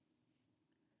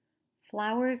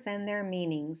Flowers and Their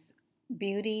Meanings,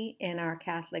 Beauty in Our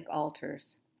Catholic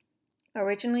Altars.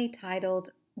 Originally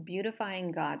titled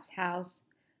Beautifying God's House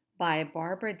by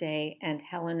Barbara Day and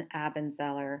Helen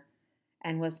Abenzeller,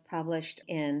 and was published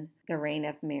in The Reign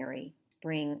of Mary,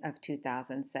 spring of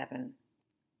 2007.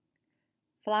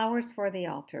 Flowers for the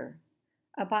Altar.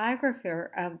 A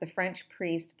biographer of the French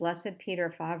priest Blessed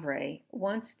Peter Favre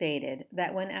once stated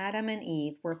that when Adam and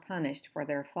Eve were punished for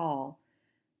their fall,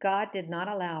 God did not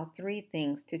allow three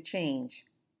things to change: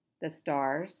 the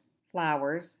stars,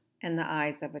 flowers, and the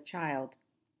eyes of a child.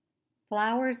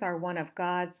 Flowers are one of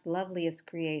God's loveliest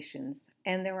creations,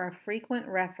 and there are frequent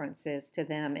references to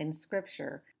them in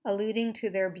Scripture, alluding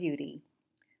to their beauty.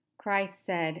 Christ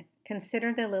said,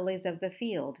 "Consider the lilies of the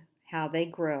field, how they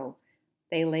grow.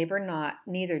 They labor not,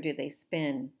 neither do they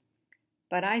spin.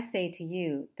 But I say to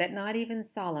you that not even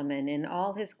Solomon in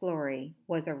all his glory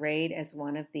was arrayed as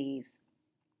one of these."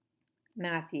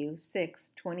 Matthew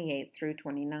 6:28 through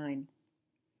 29.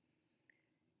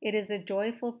 It is a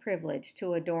joyful privilege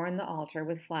to adorn the altar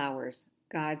with flowers,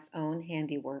 God's own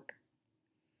handiwork.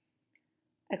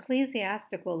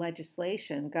 Ecclesiastical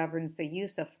legislation governs the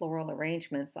use of floral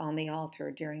arrangements on the altar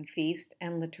during feast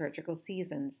and liturgical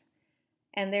seasons,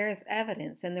 and there is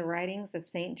evidence in the writings of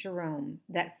St. Jerome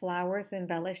that flowers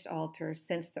embellished altars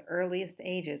since the earliest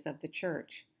ages of the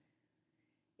Church.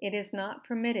 It is not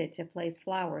permitted to place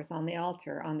flowers on the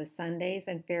altar on the Sundays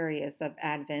and ferias of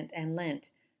Advent and Lent,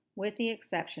 with the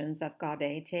exceptions of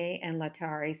Gaudete and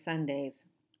Laetare Sundays,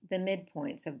 the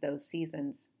midpoints of those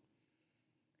seasons.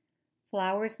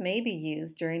 Flowers may be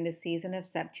used during the season of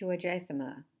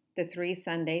Septuagesima, the 3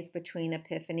 Sundays between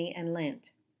Epiphany and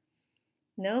Lent.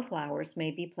 No flowers may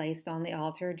be placed on the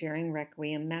altar during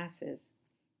Requiem Masses.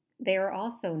 They are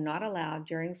also not allowed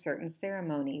during certain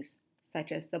ceremonies,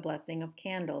 such as the blessing of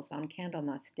candles on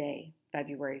Candlemas Day,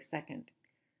 February 2nd,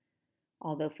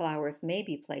 although flowers may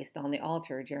be placed on the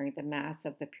altar during the Mass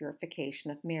of the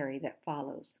Purification of Mary that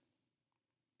follows.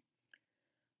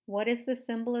 What is the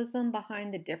symbolism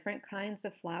behind the different kinds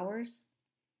of flowers?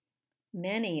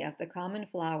 Many of the common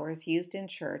flowers used in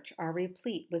church are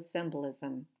replete with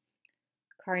symbolism.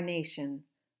 Carnation.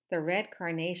 The red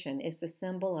carnation is the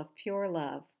symbol of pure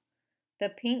love. The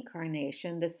pink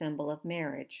carnation, the symbol of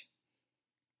marriage.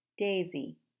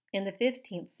 Daisy. In the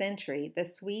 15th century, the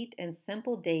sweet and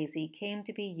simple daisy came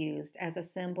to be used as a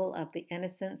symbol of the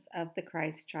innocence of the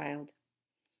Christ child.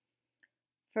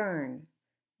 Fern.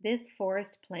 This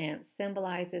forest plant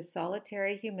symbolizes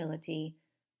solitary humility,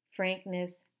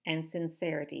 frankness, and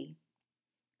sincerity.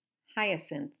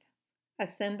 Hyacinth. A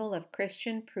symbol of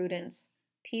Christian prudence,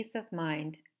 peace of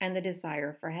mind, and the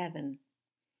desire for heaven.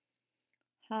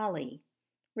 Holly.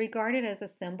 Regarded as a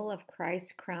symbol of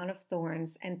Christ's crown of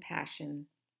thorns and passion.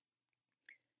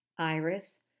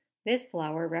 Iris. This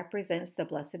flower represents the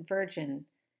Blessed Virgin.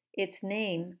 Its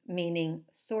name, meaning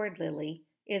sword lily,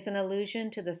 is an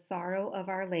allusion to the sorrow of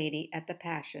Our Lady at the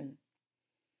Passion.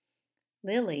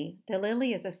 Lily. The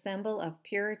lily is a symbol of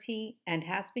purity and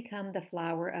has become the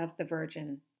flower of the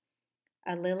Virgin.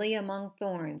 A lily among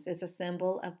thorns is a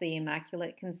symbol of the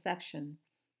Immaculate Conception,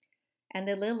 and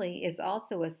the lily is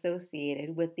also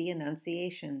associated with the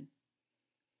Annunciation.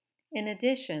 In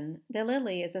addition, the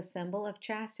lily is a symbol of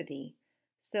chastity,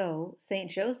 so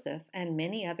Saint Joseph and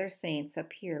many other saints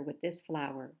appear with this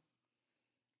flower.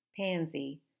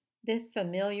 Pansy. This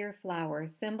familiar flower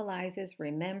symbolizes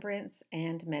remembrance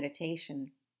and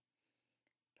meditation.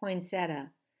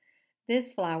 Poinsettia.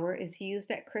 This flower is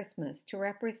used at Christmas to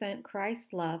represent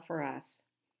Christ's love for us.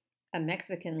 A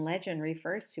Mexican legend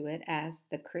refers to it as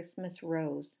the Christmas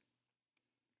rose.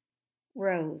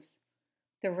 Rose.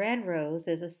 The red rose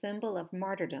is a symbol of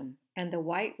martyrdom, and the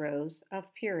white rose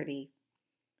of purity.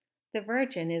 The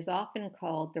Virgin is often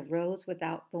called the rose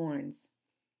without thorns.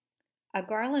 A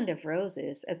garland of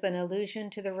roses is an allusion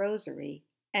to the Rosary,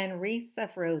 and wreaths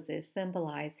of roses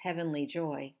symbolize heavenly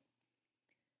joy.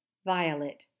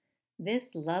 Violet.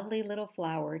 This lovely little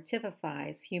flower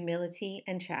typifies humility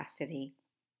and chastity.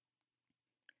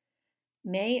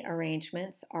 May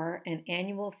arrangements are an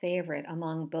annual favorite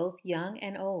among both young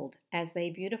and old as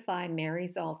they beautify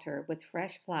Mary's altar with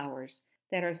fresh flowers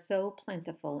that are so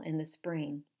plentiful in the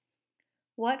spring.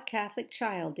 What Catholic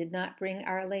child did not bring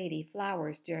Our Lady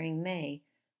flowers during May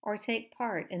or take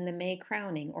part in the May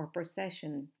crowning or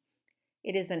procession?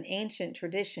 It is an ancient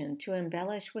tradition to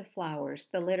embellish with flowers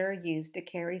the litter used to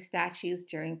carry statues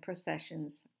during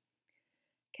processions.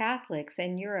 Catholics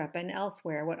in Europe and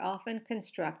elsewhere would often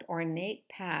construct ornate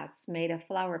paths made of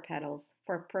flower petals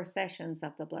for processions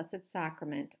of the Blessed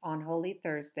Sacrament on Holy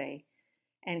Thursday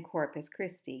and Corpus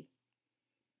Christi.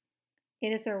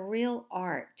 It is a real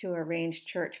art to arrange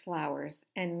church flowers,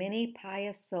 and many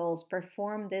pious souls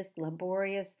perform this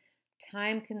laborious,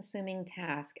 time consuming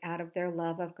task out of their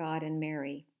love of God and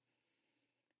Mary.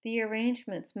 The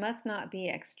arrangements must not be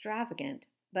extravagant,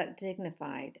 but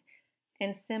dignified,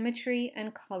 and symmetry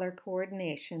and color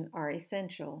coordination are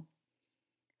essential.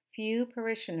 Few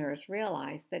parishioners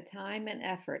realize the time and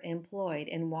effort employed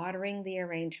in watering the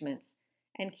arrangements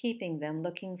and keeping them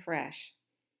looking fresh.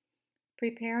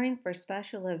 Preparing for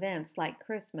special events like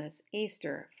Christmas,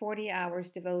 Easter, 40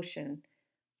 hours devotion,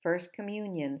 First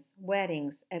Communions,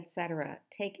 weddings, etc.,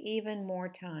 take even more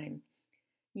time.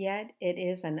 Yet it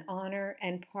is an honor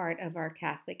and part of our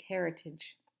Catholic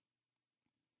heritage.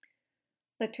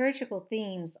 Liturgical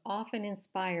themes often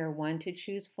inspire one to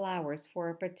choose flowers for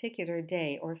a particular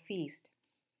day or feast.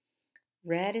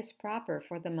 Red is proper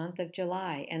for the month of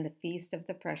July and the Feast of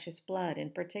the Precious Blood in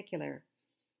particular.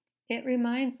 It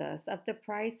reminds us of the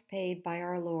price paid by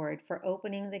our Lord for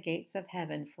opening the gates of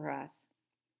heaven for us.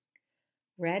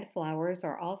 Red flowers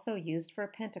are also used for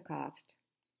Pentecost.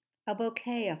 A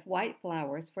bouquet of white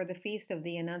flowers for the Feast of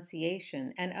the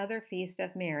Annunciation and other feasts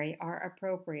of Mary are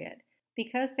appropriate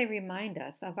because they remind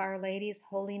us of Our Lady's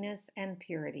holiness and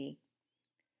purity.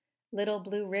 Little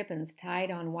blue ribbons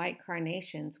tied on white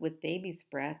carnations with baby's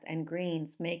breath and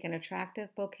greens make an attractive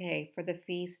bouquet for the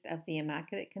Feast of the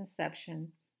Immaculate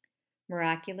Conception,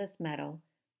 Miraculous Medal,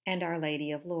 and Our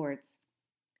Lady of Lourdes.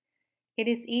 It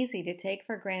is easy to take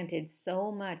for granted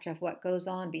so much of what goes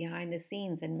on behind the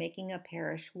scenes in making a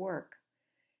parish work.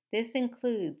 This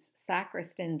includes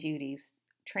sacristan duties,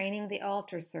 training the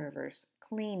altar servers,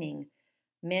 cleaning,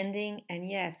 mending, and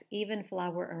yes, even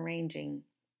flower arranging.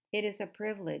 It is a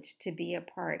privilege to be a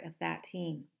part of that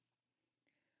team.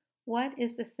 What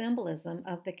is the symbolism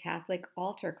of the Catholic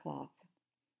altar cloth?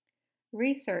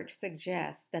 Research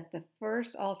suggests that the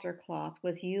first altar cloth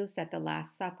was used at the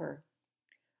Last Supper.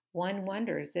 One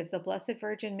wonders if the Blessed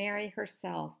Virgin Mary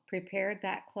herself prepared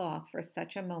that cloth for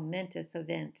such a momentous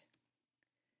event.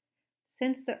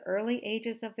 Since the early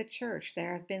ages of the Church,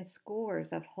 there have been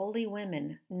scores of holy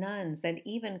women, nuns, and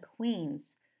even queens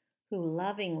who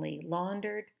lovingly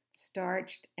laundered,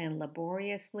 starched, and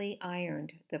laboriously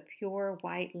ironed the pure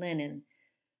white linen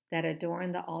that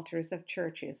adorn the altars of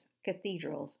churches,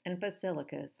 cathedrals, and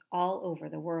basilicas all over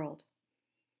the world.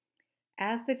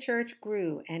 As the church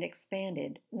grew and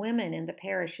expanded, women in the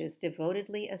parishes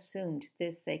devotedly assumed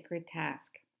this sacred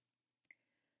task.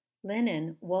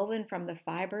 Linen, woven from the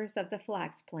fibers of the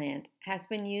flax plant, has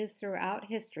been used throughout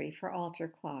history for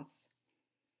altar cloths.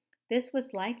 This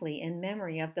was likely in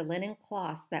memory of the linen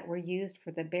cloths that were used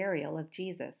for the burial of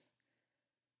Jesus.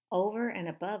 Over and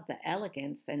above the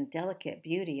elegance and delicate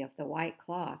beauty of the white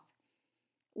cloth,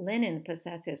 linen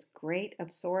possesses great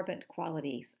absorbent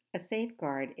qualities, a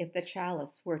safeguard if the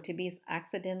chalice were to be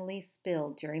accidentally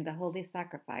spilled during the holy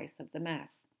sacrifice of the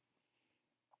Mass.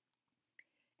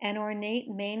 An ornate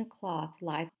main cloth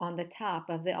lies on the top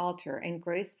of the altar and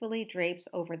gracefully drapes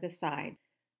over the side,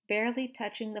 barely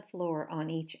touching the floor on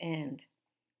each end.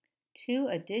 Two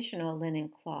additional linen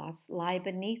cloths lie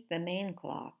beneath the main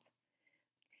cloth.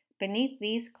 Beneath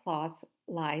these cloths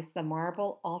lies the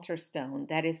marble altar stone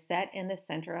that is set in the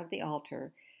center of the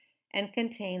altar and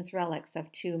contains relics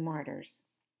of two martyrs.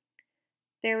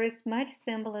 There is much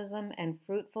symbolism and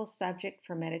fruitful subject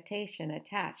for meditation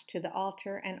attached to the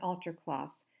altar and altar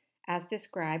cloths, as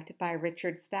described by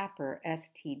Richard Stapper,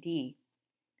 STD.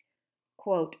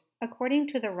 Quote, according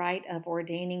to the rite of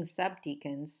ordaining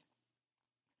subdeacons,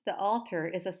 the altar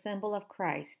is a symbol of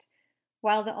Christ,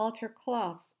 while the altar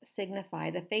cloths signify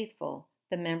the faithful,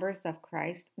 the members of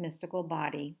Christ's mystical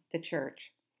body, the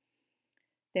Church.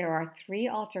 There are 3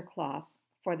 altar cloths,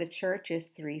 for the Church is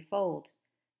threefold: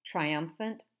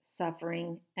 triumphant,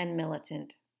 suffering, and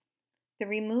militant. The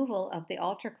removal of the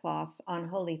altar cloths on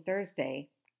Holy Thursday,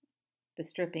 the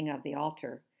stripping of the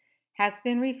altar, has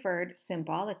been referred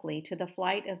symbolically to the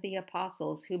flight of the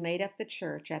apostles who made up the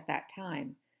Church at that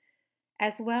time,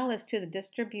 as well as to the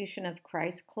distribution of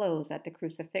Christ's clothes at the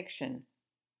crucifixion,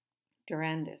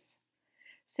 Durandus.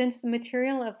 Since the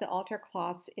material of the altar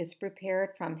cloths is prepared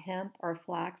from hemp or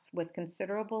flax with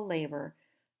considerable labor,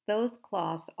 those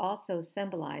cloths also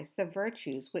symbolize the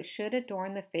virtues which should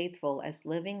adorn the faithful as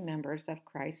living members of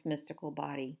Christ's mystical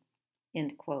body.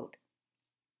 End quote.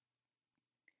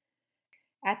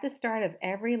 At the start of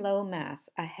every low Mass,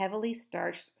 a heavily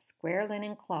starched square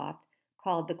linen cloth,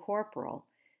 called the corporal,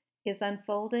 is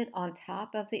unfolded on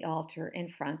top of the altar in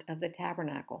front of the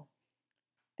tabernacle.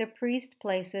 The priest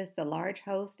places the large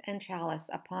host and chalice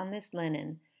upon this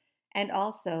linen, and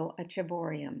also a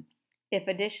ciborium, if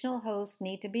additional hosts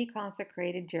need to be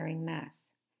consecrated during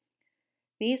Mass.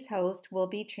 These hosts will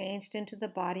be changed into the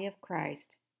body of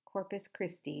Christ, Corpus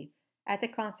Christi, at the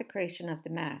consecration of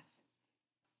the Mass.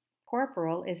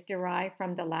 Corporal is derived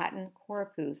from the Latin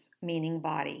corpus, meaning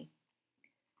body.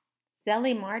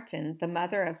 Zélie Martin, the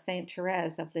mother of Saint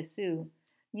Therese of Lisieux,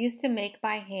 used to make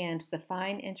by hand the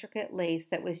fine, intricate lace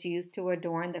that was used to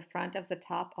adorn the front of the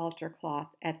top altar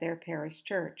cloth at their parish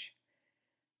church.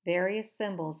 Various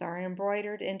symbols are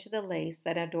embroidered into the lace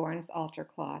that adorns altar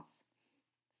cloths.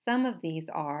 Some of these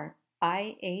are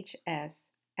IHS,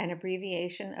 an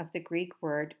abbreviation of the Greek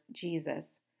word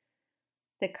Jesus.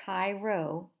 The Chi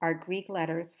Rho are Greek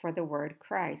letters for the word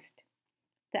Christ.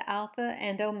 The Alpha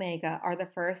and Omega are the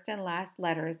first and last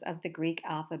letters of the Greek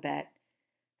alphabet,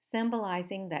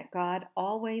 symbolizing that God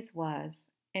always was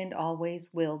and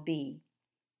always will be.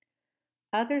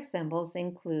 Other symbols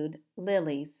include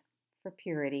lilies for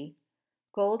purity,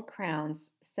 gold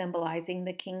crowns symbolizing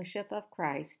the kingship of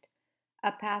Christ,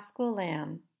 a paschal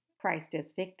lamb, Christ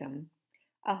as victim,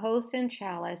 a host and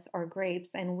chalice or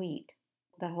grapes and wheat,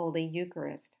 the Holy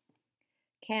Eucharist,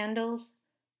 candles,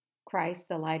 Christ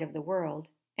the light of the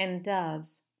world, and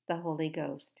doves, the Holy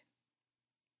Ghost.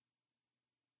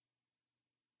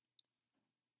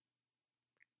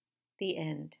 The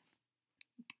end.